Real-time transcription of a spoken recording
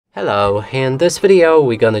Hello, in this video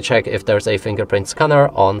we're gonna check if there's a fingerprint scanner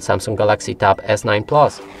on Samasung Galaxy Tab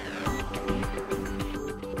S9+.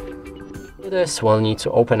 For this we'll need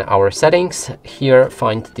to open our settings. Here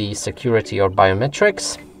find the security or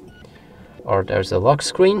biometrics, or there's a lock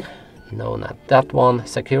screen. No, not that one.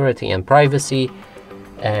 Security and privacy,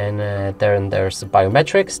 and then there's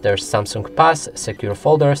biometrics. There's Samsung Pass, secure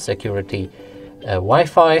folder, security,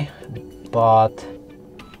 Wi-Fi, but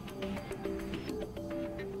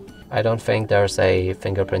I don't think there's a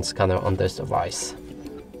fingerprint scanner on this device.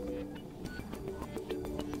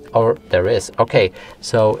 Or there is. Okay,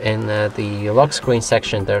 so in the lock screen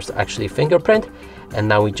section there's actually fingerprint, and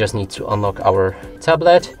now we just need to unlock our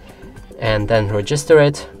tablet and then register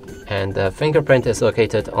it, and the fingerprint is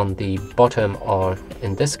located on the bottom, or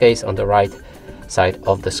in this case on the right side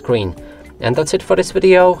of the screen. And that's it for this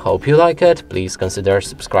video. Hope you like it. Please consider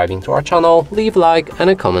subscribing to our channel, leave a like and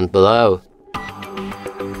a comment below.